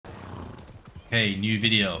Okay, new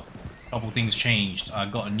video. Couple things changed. I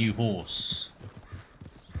got a new horse.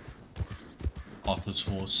 Arthur's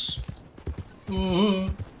horse.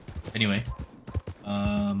 Anyway,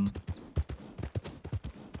 gonna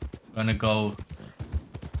go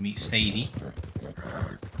meet Sadie.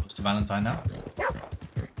 Close to Valentine now.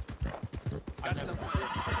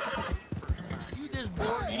 You this bored?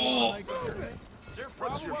 Oh.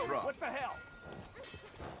 What's your problem? What the hell?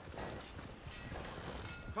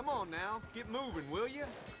 Come on now, get moving, will you?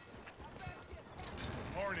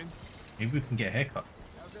 Morning. Maybe we can get a haircut.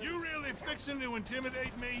 You really fixing to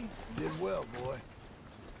intimidate me? Did well, boy.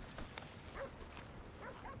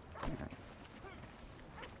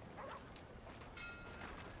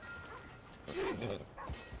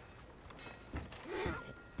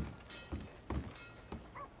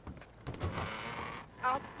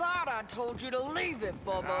 I thought I told you to leave it,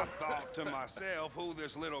 Bubba. I thought to myself who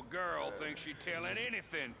this little girl thinks she's telling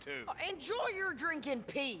anything to. Enjoy your drink in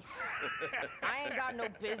peace. I ain't got no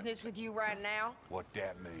business with you right now. What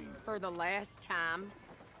that mean? For the last time,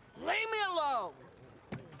 leave me alone.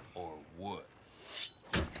 Or what?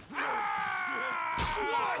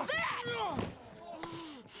 What's that?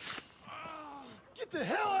 Get the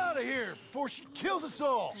hell out of here before she kills us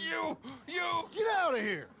all! You! Get out of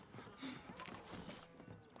here!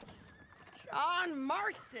 John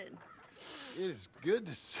Marston. It is good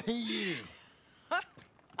to see you.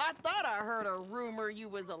 I thought I heard a rumor you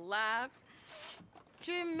was alive.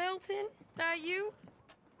 Jim Milton, that you?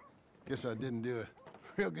 Guess I didn't do a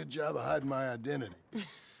real good job of hiding my identity.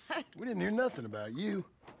 We didn't hear nothing about you.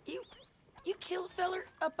 You kill a feller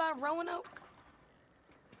up by Roanoke?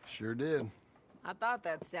 Sure did. I thought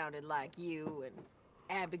that sounded like you and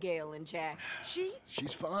Abigail and Jack.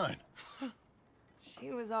 She's fine.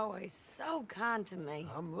 She was always so kind to me.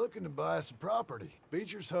 I'm looking to buy some property.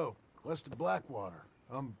 Beecher's Hope, west of Blackwater.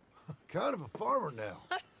 I'm kind of a farmer now.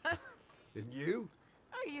 And you?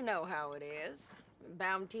 Oh, you know how it is.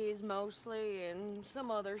 Bounties mostly, and some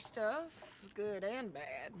other stuff, good and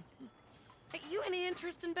bad. Hey, you any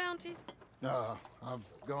interest in bounties? I've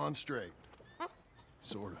gone straight.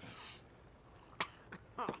 Sort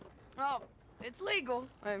of. Oh, it's legal,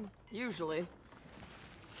 usually.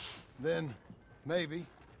 Then, maybe.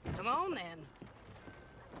 Come on, then.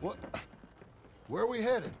 What? Where are we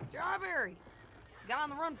headed? Strawberry. Got on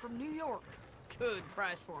the run from New York. Good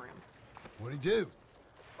price for him. What'd he do?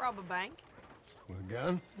 Rob a bank? With a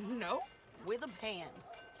gun? No, with a pen.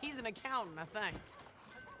 He's an accountant, I think.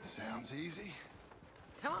 Sounds easy.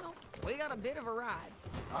 Come on, we got a bit of a ride.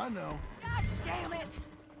 I know. God damn it!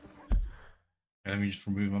 Okay, let me just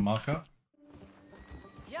remove my marker.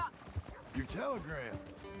 Yeah. Your telegram.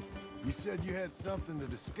 You said you had something to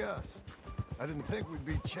discuss. I didn't think we'd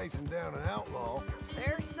be chasing down an outlaw.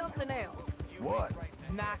 There's something else. What?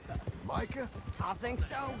 Micah. Micah? I think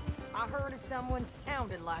so. I heard of someone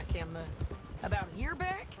sounded like him about a year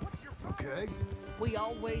back. Okay. We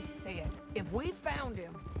always said if we found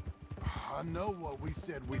him. I know what we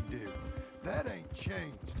said we'd do. That ain't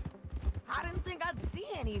changed. I didn't think I'd see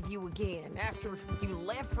any of you again after you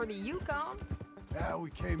left for the Yukon. Now we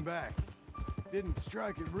came back. Didn't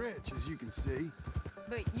strike it rich, as you can see.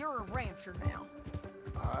 But you're a rancher now.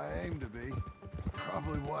 I aim to be.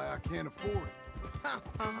 Probably why I can't afford it.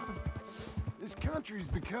 This country's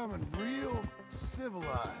becoming real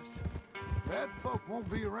civilized. Bad folk won't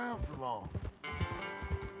be around for long.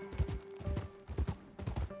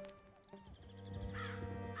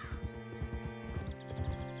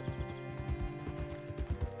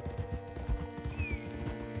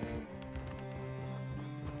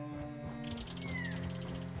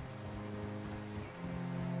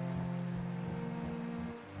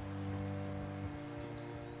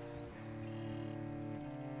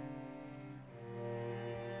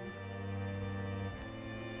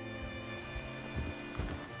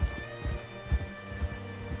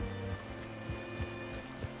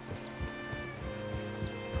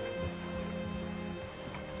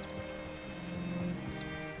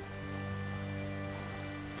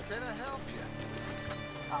 Can I help you?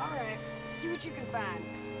 All right, see what you can find.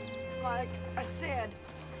 Like I said,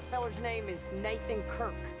 feller's name is Nathan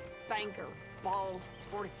Kirk, banker, bald,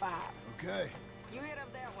 45. Okay. You head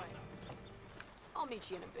up that way. I'll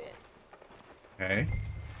meet you in a bit. Okay.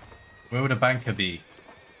 Where would a banker be?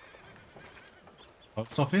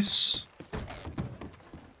 Post office?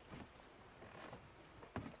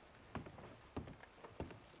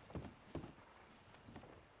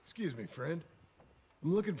 Excuse me, friend.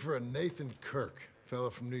 I'm looking for a Nathan Kirk, fella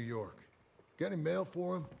from New York. Got any mail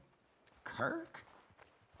for him? Kirk?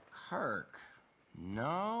 Kirk?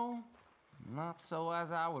 No, not so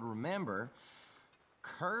as I would remember.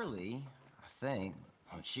 Curly, I think.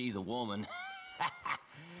 She's a woman.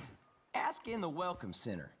 Ask in the Welcome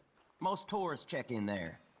Center. Most tourists check in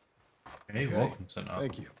there. Okay, welcome center.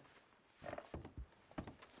 Thank you.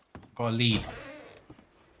 Got a lead.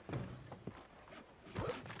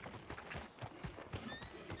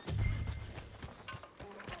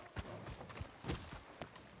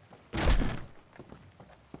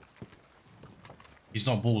 He's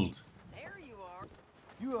not bald. There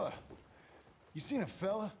you are. You seen a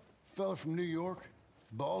fella? Fella from New York?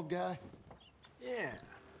 Bald guy? Yeah.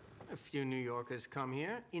 A few New Yorkers come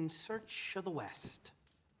here in search of the West.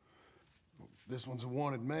 This one's a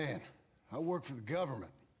wanted man. I work for the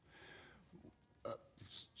government.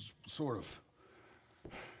 Sort of.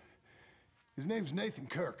 His name's Nathan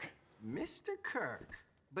Kirk. Mr. Kirk,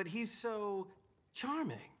 but he's so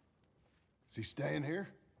charming. Is he staying here?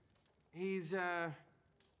 He's, up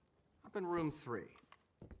in room 3.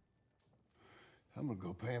 I'm gonna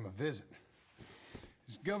go pay him a visit.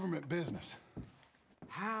 It's government business.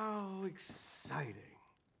 How exciting.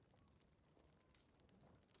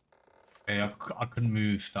 Okay, I couldn't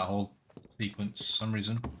move that whole sequence for some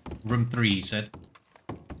reason. Room 3, he said.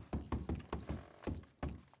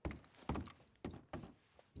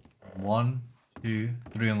 One, 2,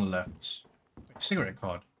 3 on the left. Wait, cigarette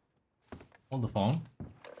card. Hold the phone.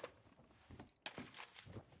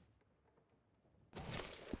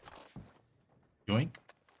 Yoink.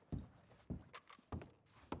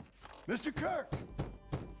 Mr. Kirk!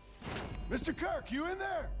 Mr. Kirk, you in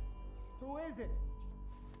there? Who is it?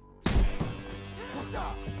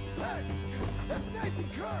 Stop! Hey! That's Nathan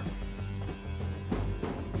Kirk!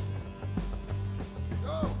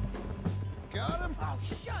 Oh! Got him? Oh,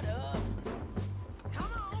 shut up.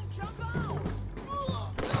 Come on, jump on.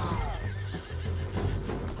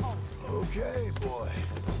 Okay, boy.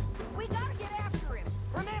 We gotta get after him.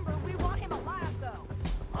 Remember, we want him alive, though.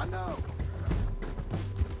 I know.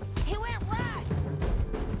 He went right.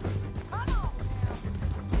 Come on now.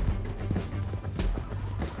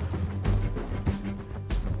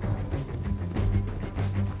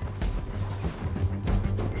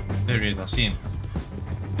 There he is, I see him.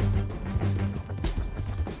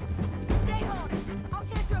 Stay on it. I'll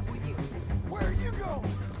catch up with you. Where are you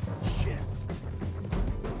going? Shit.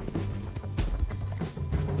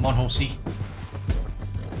 Come on, horsey.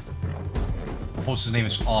 The horse's name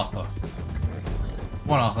is Arthur.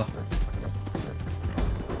 Come on, Arthur.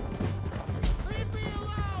 Leave me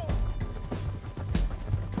alone!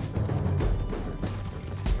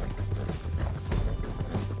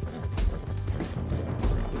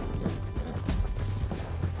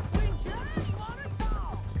 We just want to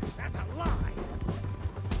talk. That's a lie!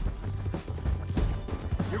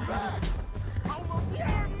 You're back.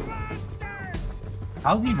 You're monsters!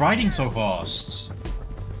 How's he riding so fast?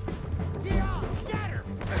 Scatter!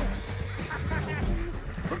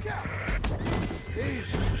 Look out.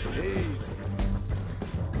 Easy. Easy.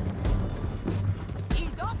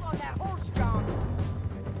 He's up on that horse, John.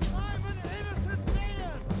 I'm an innocent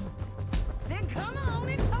man! Then come on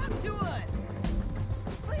and talk to us.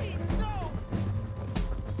 Please, no!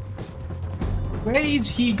 Where is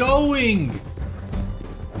he going?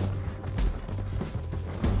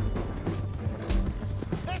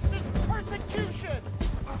 This is persecution!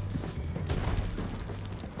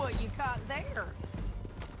 What you caught there?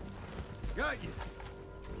 Got you.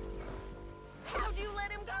 How'd you let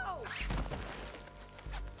him go?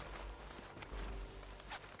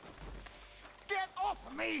 Get off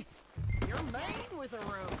of me! You're mean with a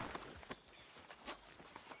rope.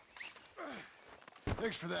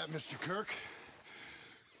 Thanks for that, Mr. Kirk.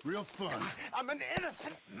 Real fun. I'm an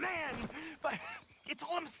innocent man, but it's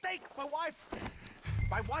all a mistake.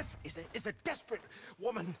 My wife is a desperate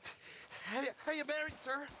woman. Are you married,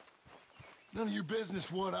 sir? None of your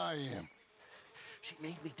business what I am. She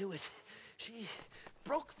made me do it. She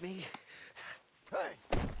broke me. Hey,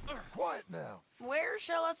 quiet now. Where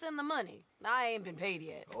shall I send the money? I ain't been paid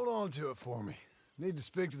yet. Hold on to it for me. Need to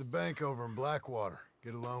speak to the bank over in Blackwater.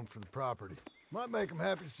 Get a loan for the property. Might make them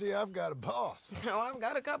happy to see I've got a boss. So I've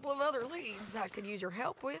got a couple of other leads I could use your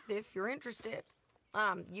help with if you're interested.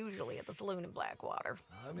 I'm usually at the saloon in Blackwater.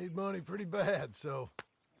 I need money pretty bad, so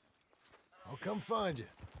I'll come find you.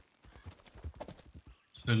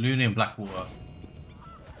 Saloon in Blackwater.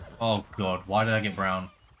 Oh god, why did I get brown?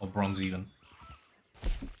 Or bronze even?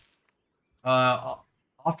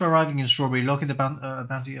 After arriving in Strawberry, locate the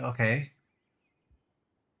bounty. Okay.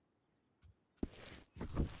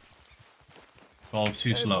 It's all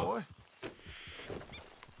too slow. Boy.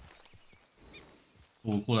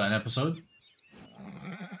 We'll call that an episode.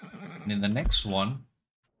 And in the next one,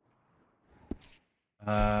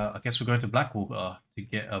 I guess we're going to Blackwater to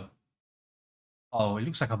get a Oh, it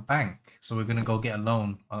looks like a bank. So we're gonna go get a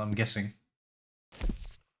loan, I'm guessing.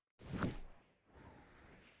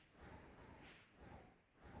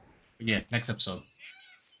 But yeah, next episode.